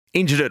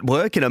Injured at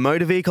work in a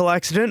motor vehicle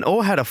accident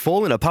or had a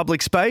fall in a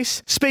public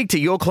space? Speak to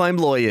Your Claim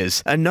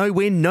Lawyers, a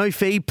no-win,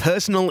 no-fee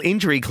personal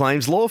injury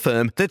claims law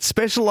firm that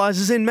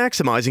specialises in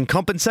maximising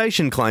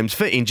compensation claims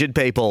for injured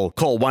people.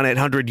 Call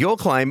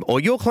 1-800-YOUR-CLAIM or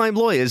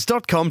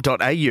yourclaimlawyers.com.au.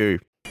 The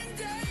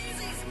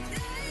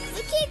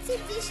Kids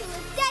Edition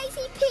with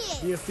Daisy Pearce.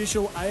 The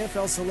official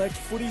AFL Select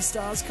Footy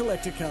Stars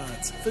collector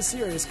cards for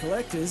serious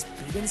collectors,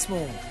 big and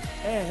small.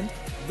 And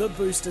the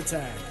Booster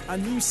Tag, a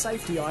new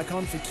safety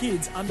icon for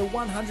kids under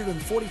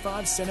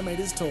 145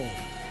 centimetres tall.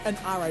 An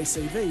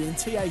RACV and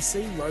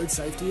TAC road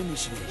safety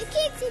initiative. The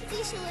Kids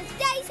Edition with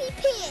Daisy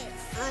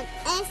Pearce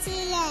on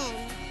SEN.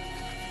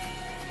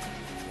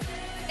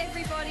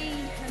 Everybody,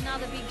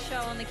 another big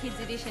show on the Kids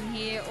Edition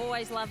here.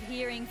 Always love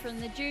hearing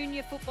from the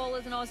junior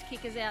footballers and Oz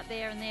kickers out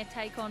there and their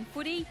take on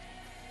footy.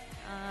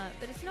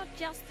 But it's not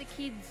just the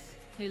kids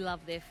who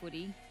love their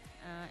footy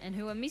and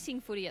who are missing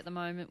footy at the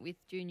moment with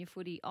junior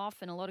footy off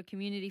and a lot of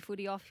community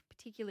footy off,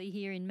 particularly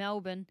here in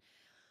Melbourne.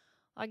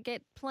 I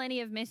get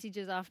plenty of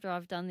messages after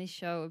I've done this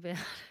show about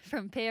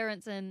from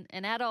parents and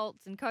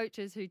adults and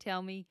coaches who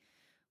tell me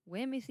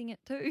we're missing it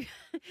too.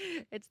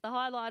 It's the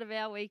highlight of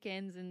our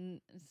weekends, and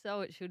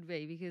so it should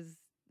be, because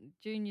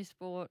junior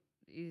sport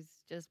is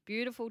just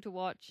beautiful to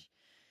watch,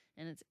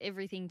 and it's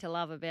everything to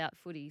love about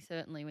footy,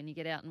 certainly when you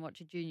get out and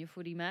watch a junior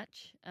footy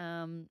match.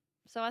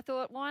 So I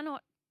thought, why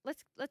not?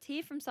 Let's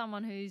hear from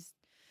someone who's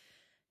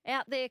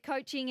out there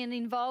coaching and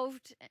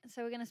involved.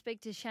 So we're going to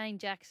speak to Shane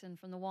Jackson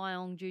from the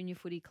Wyong Junior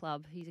Footy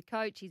Club. He's a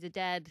coach, he's a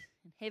dad,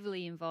 and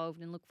heavily involved,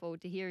 and look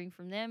forward to hearing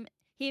from him.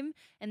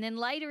 And then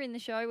later in the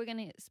show, we're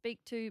going to speak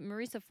to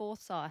Marissa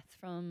Forsyth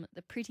from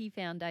the Pretty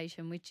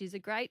Foundation, which is a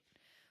great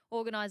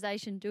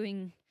organisation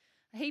doing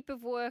a heap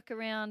of work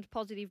around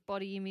positive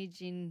body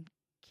image in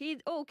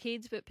all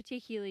kids, but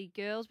particularly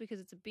girls, because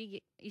it's a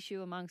big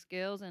issue amongst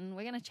girls. And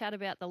we're going to chat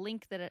about the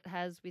link that it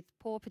has with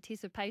poor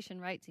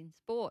participation rates in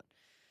sport.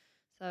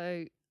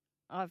 So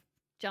I've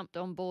jumped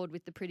on board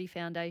with the Pretty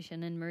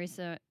Foundation and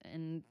Marissa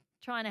and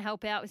trying to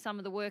help out with some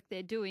of the work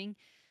they're doing,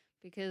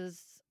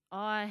 because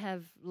I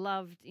have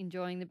loved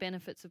enjoying the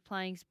benefits of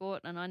playing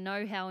sport, and I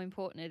know how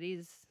important it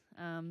is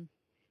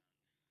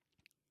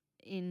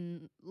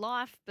in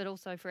life, but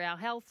also for our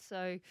health.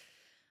 So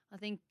I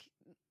think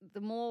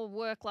the more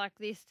work like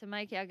this to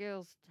make our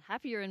girls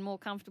happier and more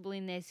comfortable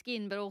in their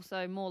skin, but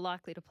also more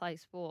likely to play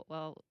sport,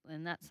 well,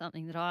 and that's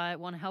something that I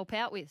want to help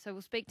out with. So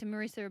we'll speak to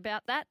Marissa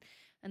about that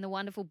and the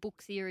wonderful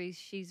book series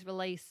she's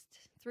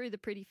released through the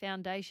Pretty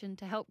Foundation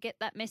to help get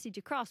that message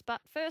across. But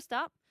first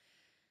up,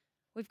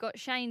 we've got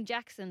Shane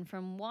Jackson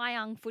from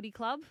Wyong Footy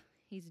Club.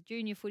 He's a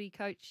junior footy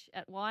coach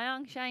at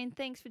Wyong. Shane,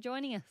 thanks for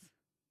joining us.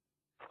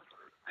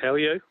 How are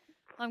you?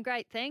 I'm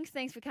great, thanks.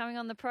 Thanks for coming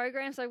on the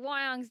program. So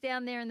Wyong's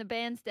down there in the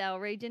Bairnsdale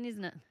region,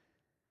 isn't it?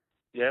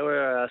 Yeah,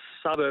 we're a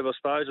suburb, I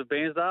suppose, of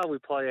Bairnsdale. We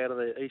play out of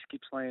the East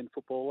Gippsland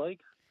Football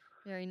League.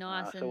 Very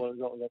nice. So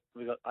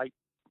we've got 8.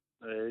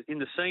 In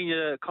the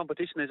senior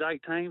competition, there's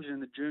 8 teams, and in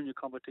the junior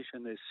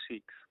competition, there's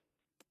 6.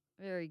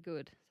 Very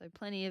good. So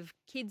plenty of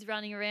kids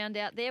running around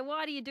out there.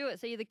 Why do you do it?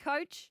 So you're the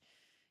coach,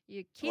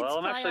 your kids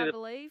play, I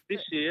believe.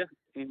 This year,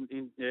 in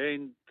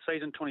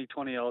season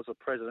 2020, I was the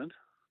president.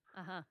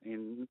 Uh-huh.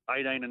 In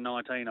 18 and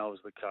 19, I was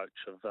the coach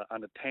of the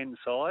under 10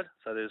 side.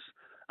 So there's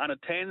under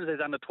 10s,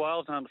 there's under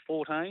 12s and under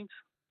 14s.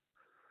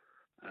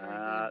 So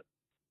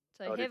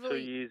I did heavily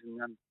 2 years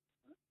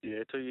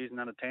in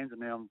under 10s, and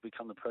now I've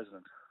become the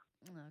president.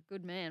 Oh,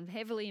 good man.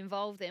 Heavily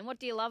involved there. And what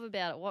do you love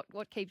about it?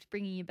 What keeps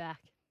bringing you back?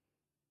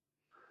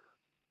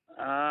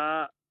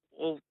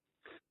 Well,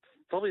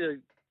 probably to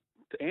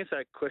answer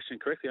that question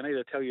correctly, I need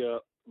to tell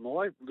you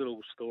my little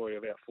story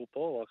about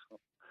football.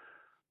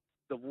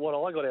 What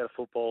I got out of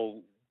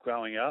football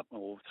growing up,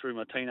 or through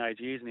my teenage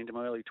years and into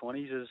my early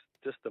 20s, is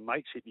just the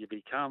mateship you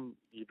become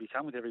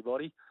with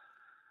everybody,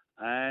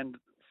 and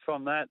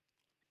from that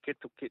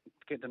get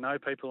to know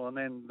people, and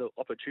then the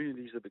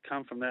opportunities that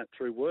become from that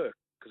through work.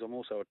 Because I'm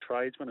also a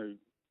tradesman,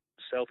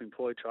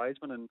 self-employed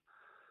tradesman, and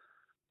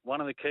one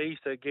of the keys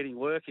to getting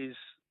work is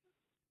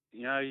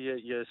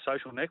your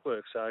social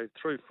network. So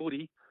through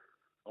footy,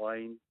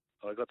 I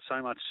got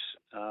so much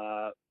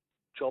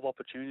job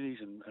opportunities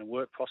and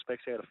work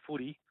prospects out of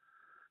footy.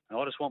 And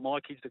I just want my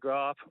kids to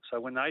grow up so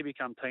when they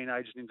become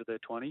teenagers into their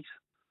 20s,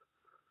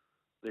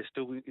 they're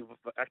still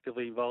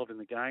actively involved in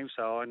the game.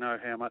 So I know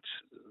how much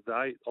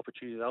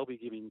opportunity they'll be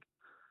giving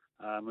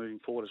moving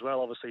forward as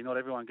well. Obviously, not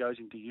everyone goes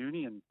into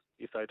uni, and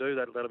if they do,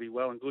 that'll be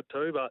well and good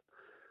too. But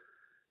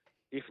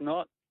if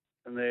not,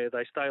 and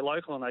they stay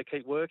local and they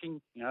keep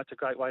working, it's a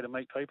great way to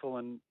meet people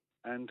and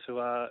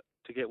to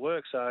get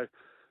work. So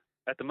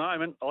at the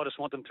moment, I just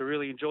want them to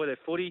really enjoy their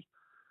footy,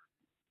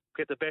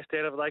 get the best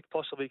out of it they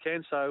possibly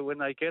can. So when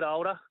they get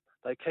older,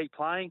 they keep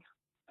playing,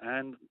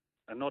 and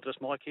not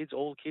just my kids,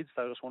 all kids.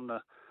 They just want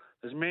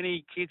as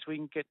many kids we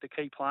can get to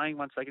keep playing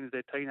once they get into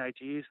their teenage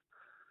years,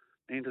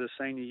 into the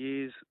senior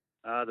years,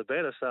 the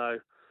better. So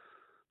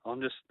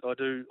I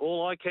do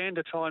all I can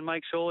to try and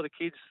make sure the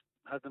kids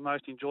have the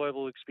most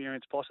enjoyable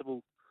experience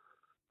possible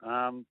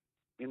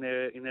in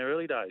their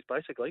early days,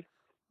 basically.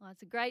 Well,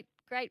 it's a great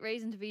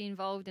reason to be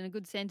involved in a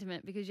good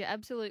sentiment, because you're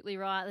absolutely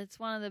right. It's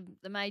one of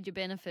the major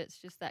benefits,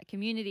 just that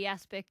community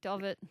aspect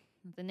of it,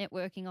 the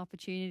networking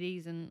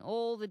opportunities and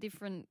all the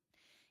different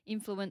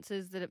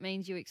influences that it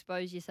means you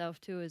expose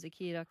yourself to as a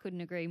kid. I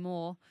couldn't agree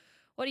more.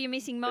 What are you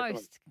missing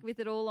most with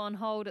it all on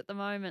hold at the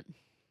moment?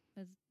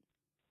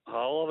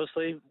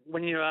 Obviously,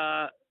 when you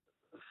are...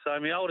 So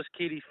my oldest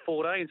kid is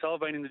 14, so I've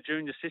been in the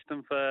junior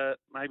system for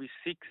maybe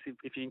 6,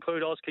 if you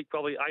include Auskick,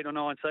 probably 8 or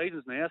 9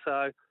 seasons now.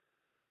 So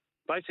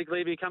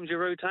basically it becomes your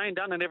routine,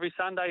 done, and every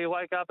Sunday you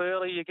wake up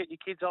early, you get your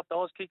kids off the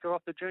Auskick or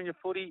off the junior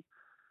footy,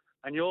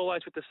 and you're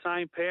always with the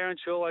same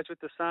parents, you're always with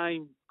the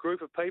same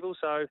group of people.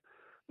 So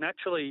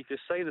naturally, if you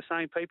see the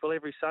same people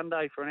every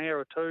Sunday for an hour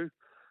or two,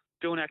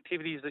 doing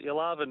activities that you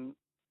love, and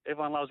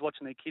everyone loves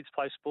watching their kids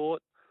play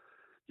sport,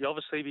 you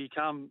obviously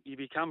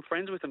become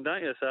friends with them,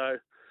 don't you? So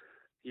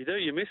you do.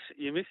 You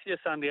miss your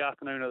Sunday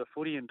afternoon of the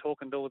footy and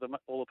talking to all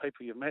the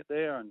people you've met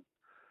there, and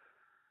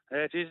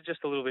it is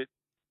just a little bit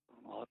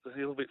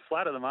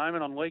flat at the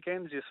moment on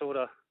weekends. You got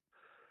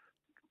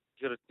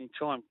to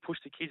try and push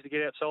the kids to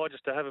get outside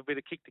just to have a bit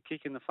of kick to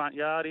kick in the front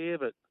yard here.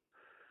 But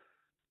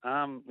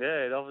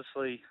it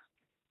obviously,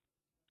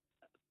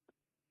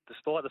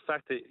 despite the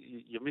fact that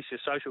you miss your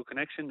social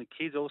connection, the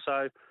kids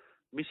also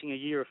missing a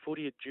year of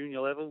footy at junior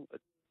level.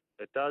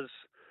 It does.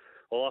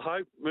 Well, I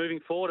hope moving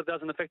forward it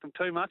doesn't affect them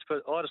too much,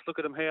 but I just look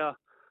at them how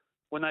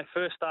when they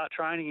first start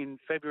training in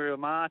February or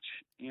March,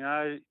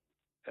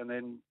 and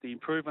then the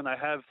improvement they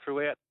have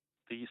throughout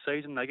the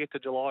season, they get to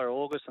July or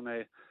August, and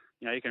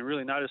you can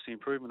really notice the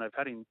improvement they've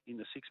had in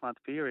the 6-month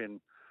period. And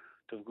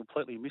to have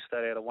completely missed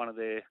that out of one of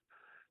their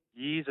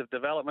years of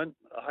development,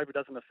 I hope it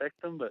doesn't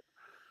affect them. But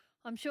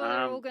I'm sure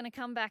they're all going to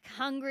come back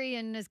hungry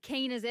and as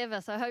keen as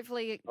ever, so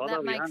hopefully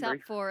that makes up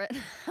for it.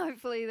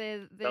 Hopefully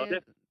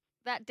they're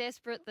that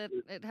desperate that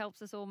it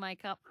helps us all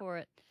make up for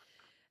it.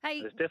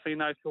 Hey, there's definitely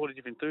no shortage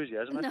of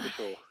enthusiasm, that's for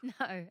sure.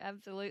 No,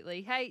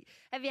 absolutely. Hey,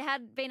 have you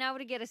been able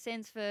to get a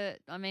sense for,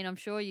 I'm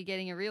sure you're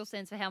getting a real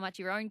sense for how much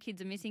your own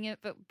kids are missing it,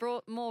 but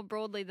more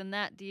broadly than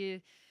that, do you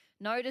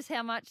notice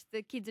how much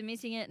the kids are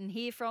missing it and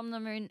hear from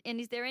them? And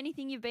is there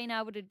anything you've been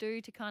able to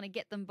do to kind of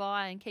get them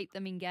by and keep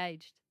them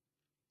engaged?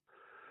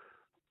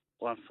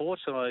 Well,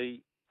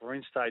 unfortunately, we're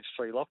in stage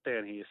 3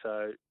 lockdown here,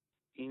 so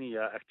any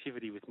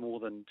activity with more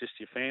than just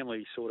your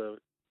family sort of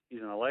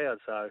isn't allowed.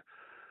 So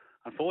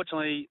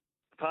unfortunately,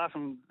 apart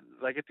from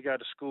they get to go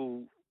to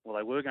school, well,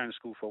 they were going to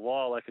school for a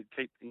while, they could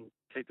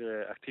keep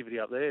their activity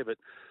up there. But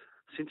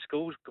since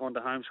school's gone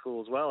to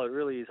homeschool as well, it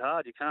really is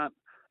hard.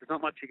 There's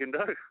not much you can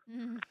do.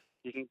 Mm.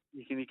 You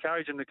can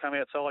encourage them to come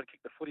outside,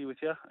 kick the footy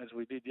with you, as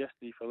we did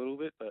yesterday for a little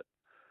bit, but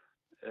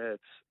it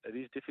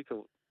is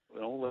difficult.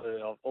 And all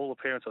the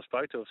parents I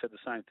spoke to have said the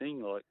same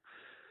thing. Like,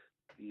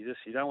 you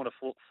don't want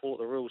to thwart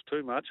the rules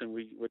too much, and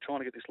we're trying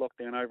to get this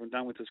lockdown over and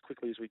done with as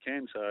quickly as we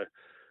can. So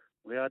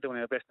we are doing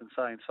our best and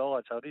stay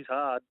inside. So it is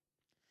hard,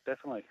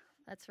 definitely.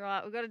 That's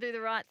right. We've got to do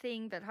the right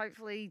thing, but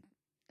hopefully,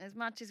 as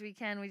much as we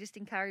can, we just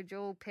encourage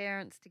all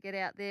parents to get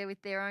out there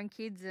with their own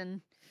kids,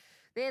 and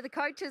they're the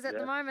coaches at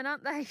the moment,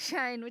 aren't they,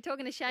 Shane? We're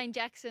talking to Shane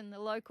Jackson, the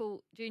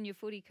local junior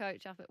footy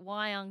coach up at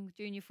Wyong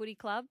Junior Footy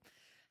Club.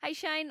 Hey,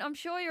 Shane, I'm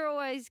sure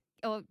you're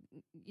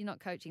not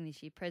coaching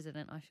this year,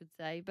 president, I should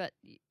say, but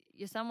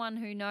you're someone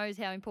who knows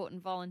how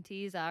important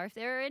volunteers are. If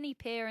there are any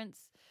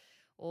parents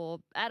or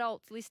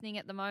adults listening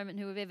at the moment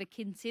who have ever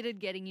considered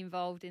getting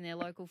involved in their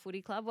local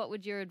footy club, what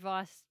would your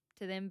advice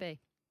to them be?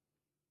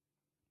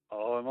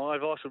 Oh, my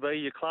advice would be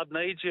your club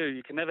needs you.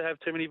 You can never have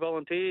too many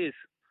volunteers.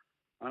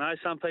 I know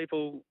some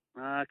people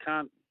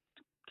can't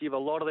give a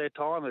lot of their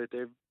time.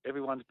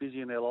 Everyone's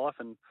busy in their life,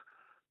 and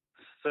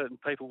certain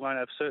people won't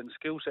have certain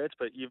skill sets,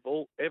 but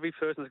every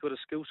person's got a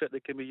skill set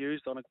that can be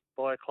used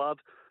by a club.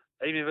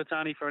 Even if it's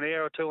only for an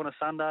hour or two on a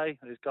Sunday,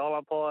 there's goal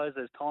umpires,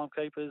 there's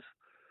timekeepers.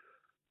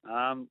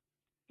 A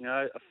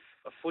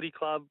footy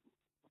club,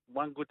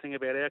 one good thing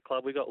about our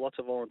club, we got lots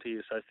of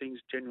volunteers, so things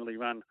generally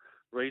run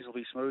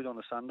reasonably smooth on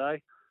a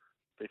Sunday.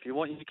 But if you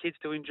want your kids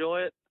to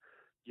enjoy it,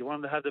 you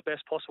want them to have the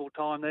best possible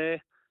time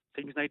there,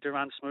 things need to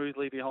run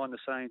smoothly behind the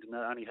scenes, and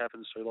that only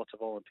happens through lots of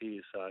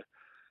volunteers. So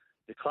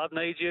the club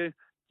needs you.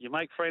 You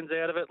make friends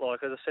out of it.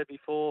 Like, as I said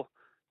before,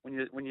 when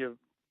you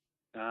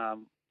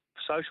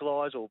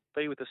socialise or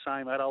be with the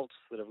same adults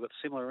that have got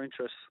similar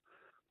interests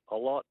a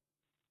lot,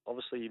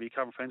 obviously you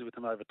become friends with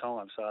them over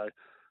time. So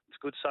it's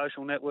good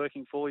social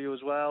networking for you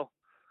as well.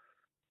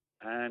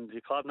 And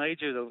your club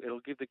needs you. It'll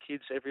give the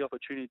kids every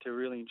opportunity to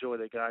really enjoy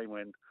their game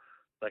when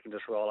they can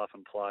just roll up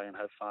and play and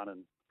have fun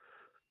and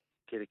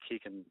get a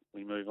kick, and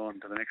we move on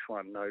to the next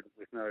one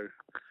with no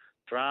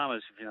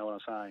dramas, if you know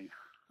what I'm saying.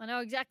 I know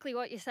exactly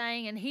what you're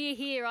saying, and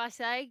here I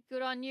say,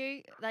 good on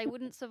you. They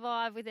wouldn't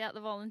survive without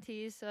the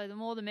volunteers, so the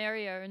more the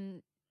merrier.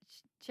 And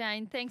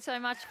Shane, thanks so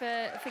much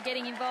for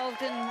getting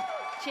involved and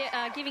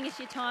giving us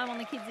your time on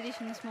the Kids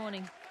Edition this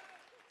morning.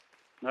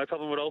 No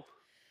problem at all.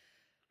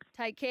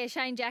 Take care.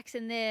 Shane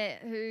Jackson there,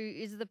 who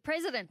is the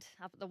president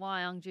up at the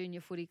Wyong Junior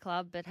Footy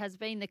Club, but has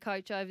been the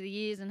coach over the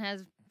years and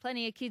has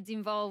plenty of kids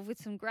involved with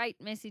some great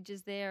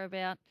messages there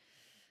about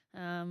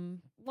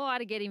Why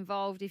to get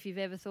involved if you've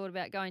ever thought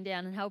about going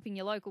down and helping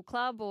your local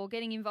club or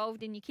getting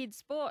involved in your kids'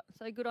 sport.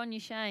 So good on you,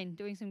 Shane,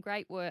 doing some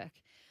great work.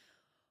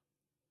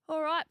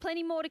 All right,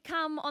 plenty more to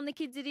come on the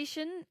Kids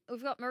Edition.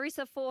 We've got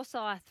Marissa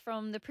Forsyth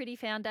from the Pretty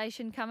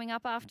Foundation coming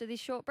up after this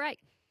short break.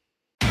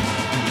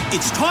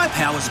 It's Tyre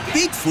Power's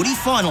Big Footy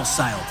Final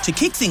Sale. To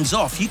kick things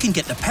off, you can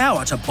get the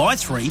power to buy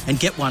 3 and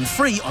get 1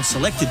 free on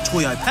selected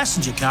Toyo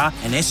passenger car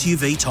and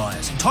SUV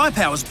tyres. Tyre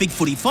Power's Big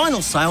Footy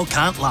Final Sale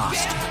can't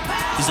last.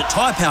 Visit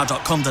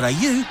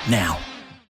tyrepower.com.au now.